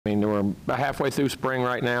about halfway through spring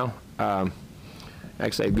right now.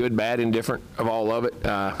 Actually, good, bad, indifferent of all of it.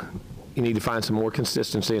 You need to find some more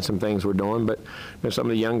consistency in some things we're doing, but some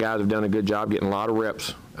of the young guys have done a good job getting a lot of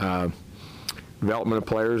reps. Development of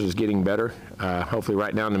players is getting better. Hopefully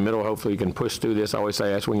right now in the middle, hopefully you can push through this. I always say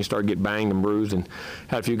that's when you start to get banged and bruised, and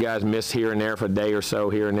had a few guys miss here and there for a day or so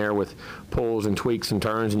here and there with pulls and tweaks and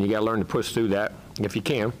turns, and you got to learn to push through that if you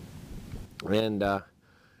can. And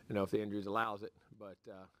if the injuries allows it. But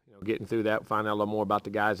getting through that, find out a little more about the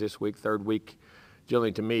guys this week. Third week,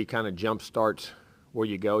 generally to me, kind of jump starts where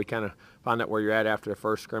you go. You kind of find out where you're at after the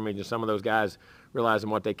first scrimmage, and some of those guys realizing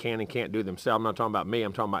what they can and can't do themselves. I'm not talking about me,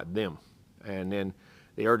 I'm talking about them. And then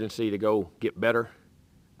the urgency to go get better,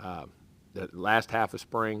 the last half of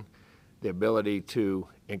spring, the ability to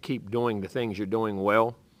and keep doing the things you're doing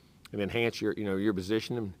well and enhance your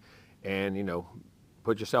position and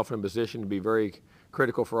put yourself in a position to be very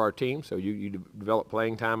critical for our team. So you develop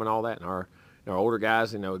playing time and all that. And our older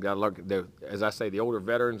guys, got to look, as I say, the older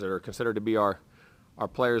veterans that are considered to be our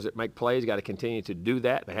players that make plays, got to continue to do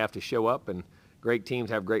that. They have to show up, and great teams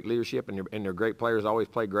have great leadership, and their great players always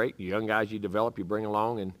play great. You young guys you develop, you bring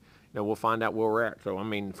along, and we'll find out where we're at. So,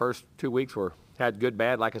 the first 2 weeks had good,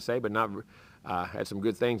 bad, like I say, but not had some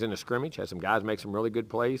good things in the scrimmage, had some guys make some really good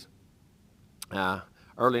plays.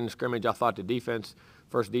 Early in the scrimmage, I thought the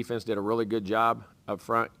first defense did a really good job up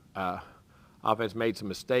front. Offense made some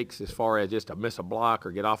mistakes as far as just to miss a block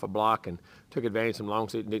or get off a block, and took advantage of some long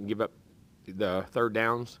seats and didn't give up the third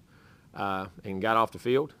downs and got off the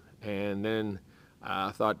field. And then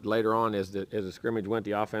I thought later on as the scrimmage went,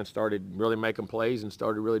 the offense started really making plays and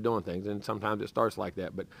started really doing things. And sometimes it starts like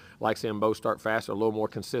that. But I like seeing both start faster, a little more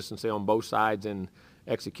consistency on both sides in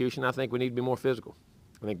execution. I think we need to be more physical.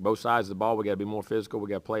 I think both sides of the ball, we got to be more physical. We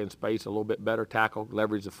got to play in space a little bit better, tackle,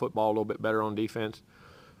 leverage the football a little bit better on defense.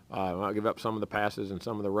 Not give up some of the passes and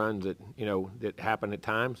some of the runs that that happen at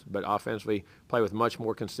times, but offensively play with much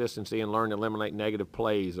more consistency and learn to eliminate negative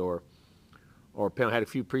plays or had a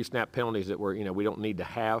few pre-snap penalties that were we don't need to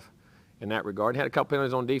have in that regard. And had a couple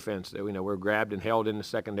penalties on defense that were grabbed and held in the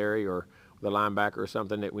secondary or the linebacker or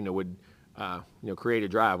something that would create a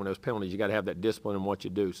drive. When those penalties, you got to have that discipline in what you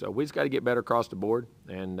do. So we just got to get better across the board,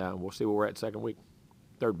 and we'll see where we're at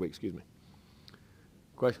third week, excuse me.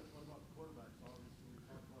 Question? What about the quarterbacks? Obviously, we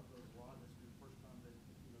talked about those a lot. This is the first time they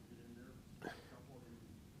get in there. So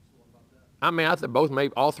what about that? I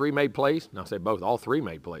think all three made plays. And I'll say both. All three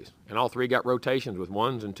made plays, and all three got rotations with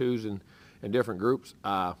ones and twos in different groups.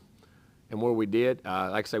 And where we did,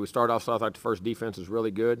 like I say, we started off. So I thought the first defense was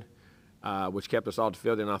really good, which kept us off the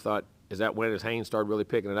field. And I thought, as Haynes started really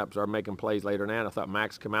picking it up, started making plays later than that. I thought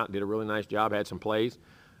Max come out and did a really nice job, had some plays.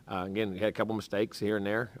 Again, he had a couple mistakes here and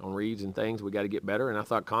there on reads and things. We got to get better. And I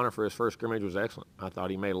thought Connor, for his first scrimmage, was excellent. I thought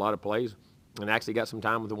he made a lot of plays and actually got some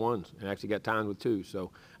time with the ones and actually got time with twos.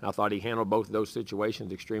 So I thought he handled both of those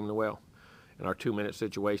situations extremely well. In our 2-minute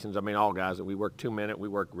situations, all guys that we worked 2-minute, we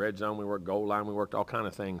worked red zone, we worked goal line, we worked all kind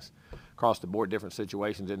of things across the board, different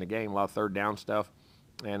situations in the game, a lot of third down stuff.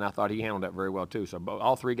 And I thought he handled that very well too. So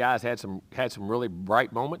all three guys had some really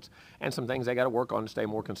bright moments and some things they got to work on to stay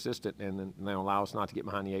more consistent and allow us not to get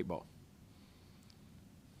behind the 8 ball.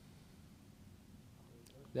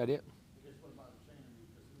 Is that it? What about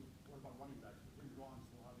running backs? The 3 runs,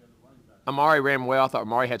 we'll have the other running backs. Amari ran well. I thought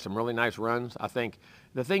Amari had some really nice runs. I think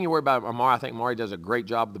the thing you worry about Amari, I think Amari does a great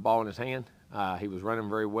job with the ball in his hand. He was running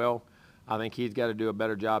very well. I think he's got to do a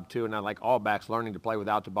better job too. And I like all backs learning to play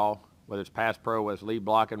without the ball, whether it's pass pro, whether it's lead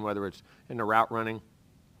blocking, whether it's in the route running.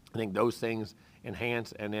 I think those things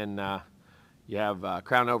enhance. And then you have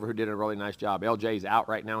Crown Over, who did a really nice job. LJ's out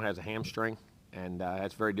right now, has a hamstring, and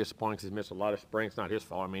that's very disappointing because he's missed a lot of spring. It's not his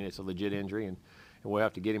fault. It's a legit injury, and we'll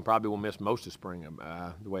have to get him. Probably will miss most of spring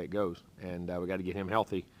the way it goes. And we got to get him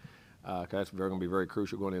healthy because that's going to be very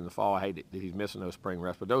crucial going into the fall. I hate that he's missing those spring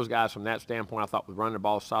reps. But those guys, from that standpoint, I thought was running the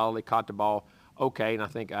ball solidly, caught the ball okay, and I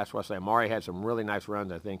think that's what I say. Amari had some really nice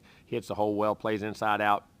runs. I think hits the hole well, plays inside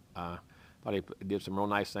out. Thought he did some real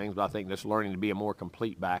nice things, but I think just learning to be a more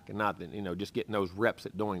complete back and not just getting those reps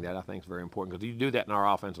at doing that, I think is very important because you do that in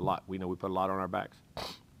our offense a lot. We know we put a lot on our backs. You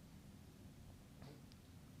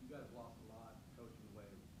guys lost a lot coaching away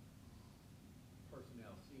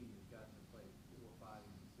personnel, seniors, guys that played 4, 5,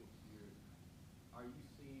 and 6 years. Are you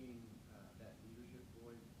seeing that leadership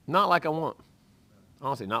void? Not like I want.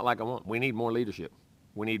 Honestly, not like I want. We need more leadership.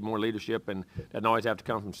 We need more leadership, and that doesn't always have to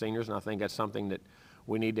come from seniors, and I think that's something that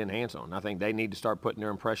we need to enhance on. I think they need to start putting their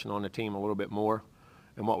impression on the team a little bit more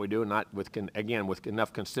in what we do, and not with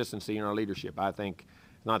enough consistency in our leadership. I think,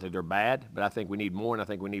 not that they're bad, but I think we need more, and I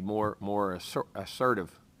think we need more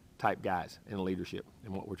assertive type guys in leadership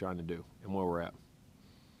in what we're trying to do and where we're at.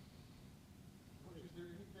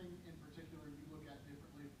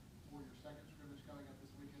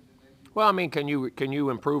 Well, I mean, can you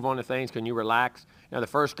improve on the things? Can you relax? You know, the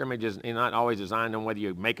first scrimmage is not always designed on whether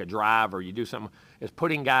you make a drive or you do something. It's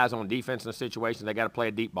putting guys on defense in a situation they got to play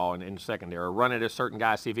a deep ball in the secondary or run it at a certain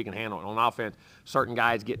guy, see if he can handle it. On offense, certain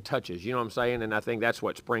guys get touches. You know what I'm saying? And I think that's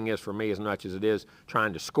what spring is for me as much as it is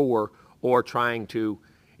trying to score or trying to,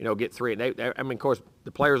 you know, get three. I mean, of course,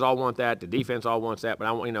 the players all want that. The defense all wants that. But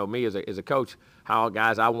I want, you know, me as a coach, how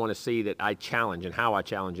guys I want to see that I challenge and how I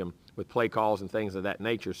challenge them with play calls and things of that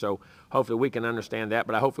nature. So hopefully we can understand that,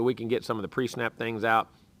 but hopefully we can get some of the pre-snap things out,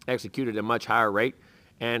 executed at a much higher rate,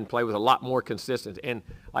 and play with a lot more consistency. And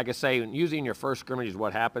like I say, usually in your first scrimmage is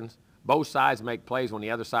what happens. Both sides make plays when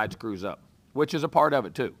the other side screws up, which is a part of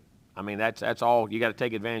it too. I mean, that's all. You got to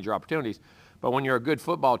take advantage of your opportunities. But when you're a good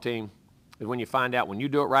football team, is when you find out when you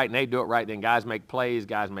do it right and they do it right, then guys make plays,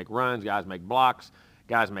 guys make runs, guys make blocks,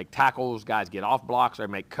 guys make tackles, guys get off blocks, or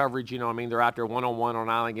make coverage, you know what I mean? They're out there one-on-one on an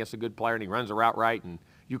island against a good player, and he runs the route right, and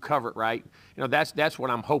you cover it right. You know, that's what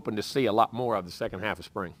I'm hoping to see a lot more of the second half of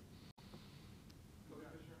spring. Coach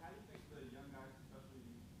Fisher, how do you think the young guys, especially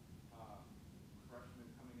freshmen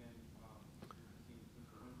coming in since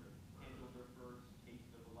the winter, handled their first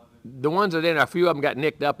taste of 11? The ones that a few of them got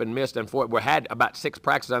nicked up and missed, and we had about 6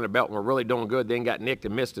 practices under their belt and were really doing good, then got nicked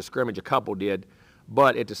and missed a scrimmage, a couple did.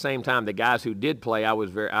 But at the same time, the guys who did play, I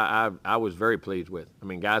was very pleased with. I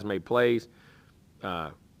mean, guys made plays,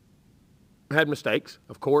 had mistakes,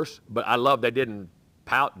 of course, but I love they didn't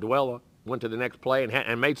pout, dwell, went to the next play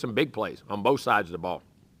and made some big plays on both sides of the ball.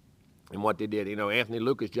 And what they did, you know, Anthony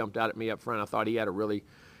Lucas jumped out at me up front. I thought he had a really, you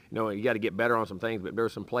know, you got to get better on some things, but there were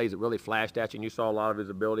some plays that really flashed at you, and you saw a lot of his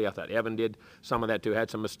ability. I thought Evan did some of that too, had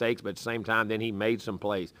some mistakes, but at the same time, then he made some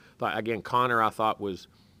plays. But again, Connor, I thought was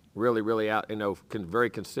really out, you know, very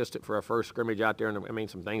consistent for a first scrimmage out there. And I mean,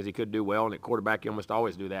 some things he could do well, and at quarterback, you almost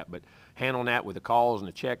always do that. But handling that with the calls and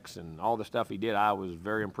the checks and all the stuff he did, I was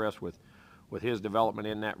very impressed with his development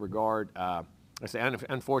in that regard. I say,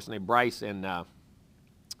 unfortunately, Bryce and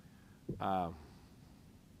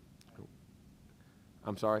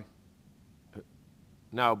I'm sorry.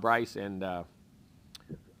 No, Bryce and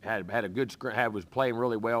had a good was playing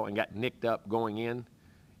really well and got nicked up going in.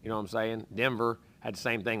 You know what I'm saying? Denver had the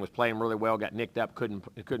same thing, was playing really well, got nicked up,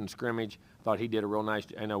 couldn't scrimmage. Thought he did a real nice.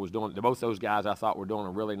 I know was doing both those guys. I thought were doing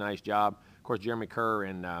a really nice job. Of course, Jeremy Kerr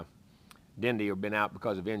and Dendy have been out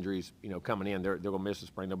because of injuries. You know, coming in, they're going to miss the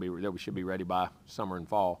spring. They should be ready by summer and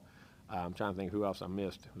fall. I'm trying to think who else I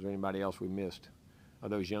missed. Was there anybody else we missed?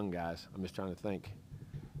 Of those young guys, I'm just trying to think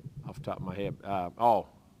off the top of my head.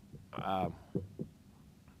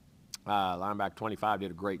 Linebacker 25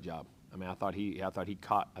 did a great job. I mean, I thought he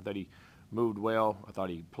moved well. I thought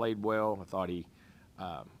he played well. I thought he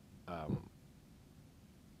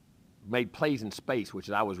made plays in space, which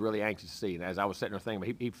I was really anxious to see. And as I was sitting there thinking,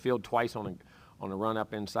 but he fielded twice on a run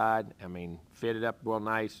up inside. I mean, fitted up real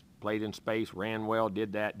nice, played in space, ran well,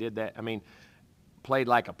 did that. I mean, played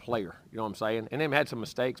like a player. You know what I'm saying? And then had some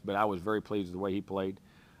mistakes, but I was very pleased with the way he played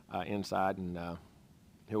inside. And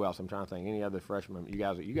who else? I'm trying to think. Any other freshmen? You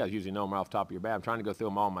guys usually know them off the top of your bat. I'm trying to go through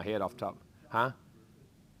them all in my head off the top. Huh?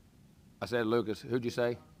 I said Lucas. Who'd you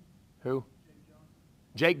say? Who?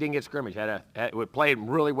 Jake didn't get scrimmage. Played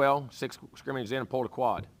really well. 6 scrimmages in and pulled a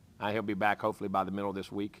quad. He'll be back hopefully by the middle of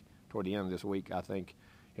this week, toward the end of this week. I think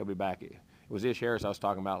he'll be back. It was Ish Harris I was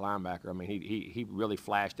talking about, linebacker. I mean, he really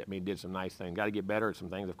flashed at me and did some nice things. Got to get better at some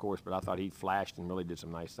things, of course, but I thought he flashed and really did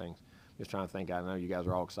some nice things. Just trying to think. I know you guys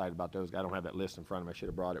are all excited about those. I don't have that list in front of me. I should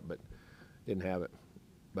have brought it, but didn't have it.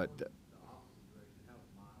 But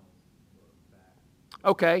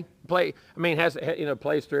okay, plays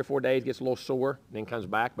 3 or 4 days, gets a little sore, then comes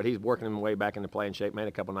back, but he's working his way back into playing shape. Made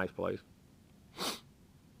a couple nice plays.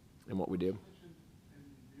 And what we did. You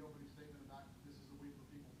mentioned in the opening statement about this is a week where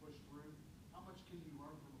people push through. How much can you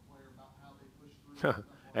learn from a player about how they push through?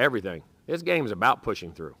 Everything. This game is about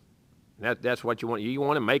pushing through. That's what you want. You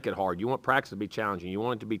want to make it hard. You want practice to be challenging. You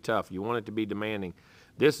want it to be tough. You want it to be demanding.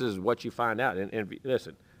 This is what you find out. And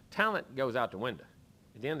listen, talent goes out the window.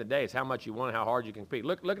 At the end of the day, it's how much you want and how hard you can compete.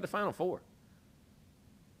 Look at the Final Four.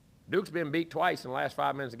 Duke's been beat twice in the last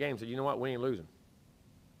 5 minutes of the game, said, you know what, we ain't losing.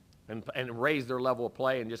 And raised their level of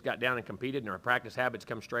play and just got down and competed, and their practice habits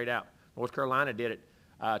come straight out. North Carolina did it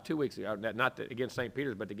 2 weeks ago, not against St.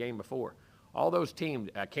 Peter's, but the game before. All those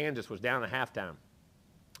teams, Kansas was down at halftime.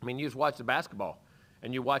 I mean, you just watch the basketball,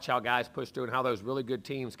 and you watch how guys push through and how those really good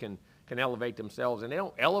teams can elevate themselves. And they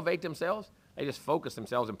don't elevate themselves. They just focus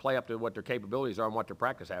themselves and play up to what their capabilities are and what their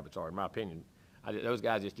practice habits are, in my opinion. Those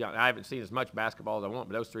guys just I haven't seen as much basketball as I want,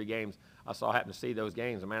 but those 3 games I happened to see those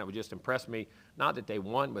games. And, man, it would just impress me, not that they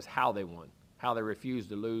won, but how they won, how they refused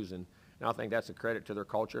to lose. And I think that's a credit to their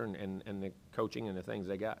culture and the coaching and the things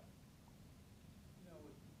they got.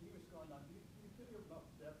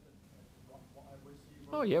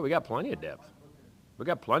 Oh, yeah, we got plenty of depth. We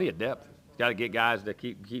got plenty of depth. Got to get guys to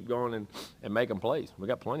keep going and making plays. We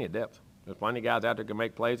got plenty of depth. There's plenty of guys out there can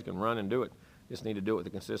make plays, can run and do it. Just need to do it with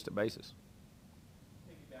a consistent basis.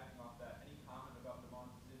 Piggybacking off that, any comment about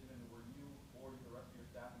DeMond's decision? Were you or the rest of your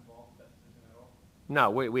staff involved with that decision at all? No,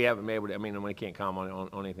 we haven't been able to. I mean, we can't comment on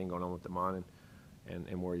anything going on with DeMond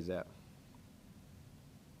and where he's at.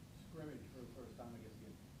 Scrimmage for the first time, I guess,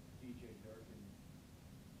 against DJ Durkin.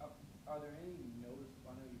 Are there any noticeable?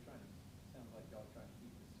 I know you're trying to. Sounds like y'all trying to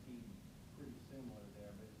keep the scheme pretty similar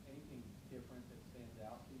there, but anything different that stands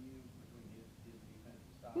out to you between his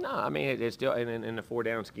defensive style? No, I mean it's still in the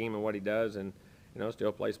 4-down scheme and what he does, and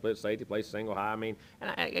still plays split safety, plays single high. I mean,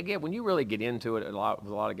 and again, when you really get into it with a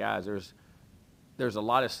lot of guys, there's a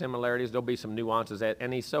lot of similarities. There'll be some nuances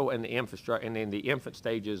and he's so in the infrastructure and in the infant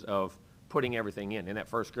stages of putting everything in. In that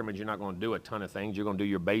first scrimmage, you're not going to do a ton of things. You're going to do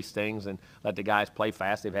your base things and let the guys play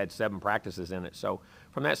fast. They've had 7 practices in it. So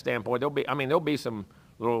from that standpoint, there'll be some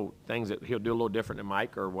little things that he'll do a little different than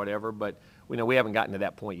Mike or whatever, but we haven't gotten to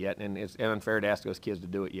that point yet, and it's unfair to ask those kids to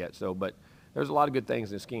do it yet. So, but there's a lot of good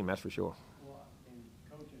things in the scheme, that's for sure. Well, in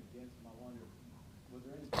coaching against him, I wonder, was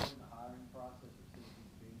there any point in the hiring process or since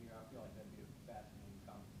he's been here? I feel like that'd be a fascinating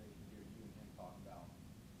conversation to hear you and him talk about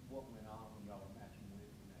what went on when y'all were matching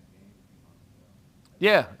wits in that game a few months ago.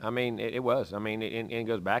 Yeah, I mean, it was. I mean, it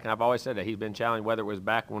goes back, and I've always said that he's been challenged, whether it was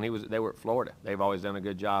back when they were at Florida. They've always done a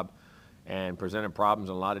good job and presented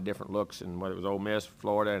problems in a lot of different looks, and whether it was Ole Miss,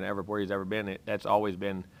 Florida, and everywhere he's ever been, that's always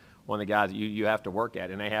been one of the guys that you have to work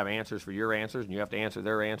at, and they have answers for your answers, and you have to answer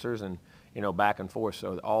their answers, and back and forth.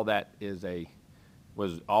 So all that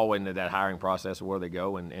was all into that hiring process of where they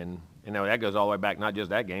go, and that goes all the way back, not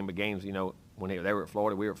just that game, but games. When they were at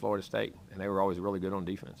Florida, we were at Florida State, and they were always really good on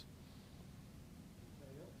defense.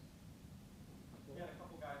 We had a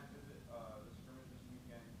couple guys visit the scrimmage this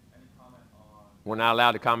weekend. Any comment on? We're not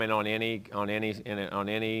allowed to comment on any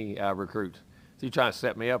recruits. So you trying to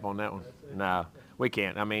set me up on that one? No, we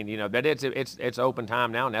can't. I mean, but it's open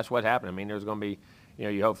time now, and that's what happened. I mean, there's going to be,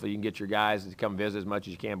 you hopefully you can get your guys to come visit as much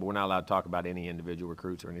as you can, but we're not allowed to talk about any individual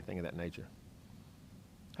recruits or anything of that nature.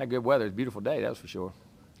 Had good weather. It's a beautiful day, that's for sure.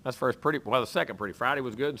 That's the second pretty. Friday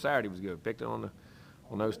was good and Saturday was good. Picked it on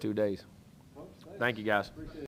those 2 days. Thank you, guys.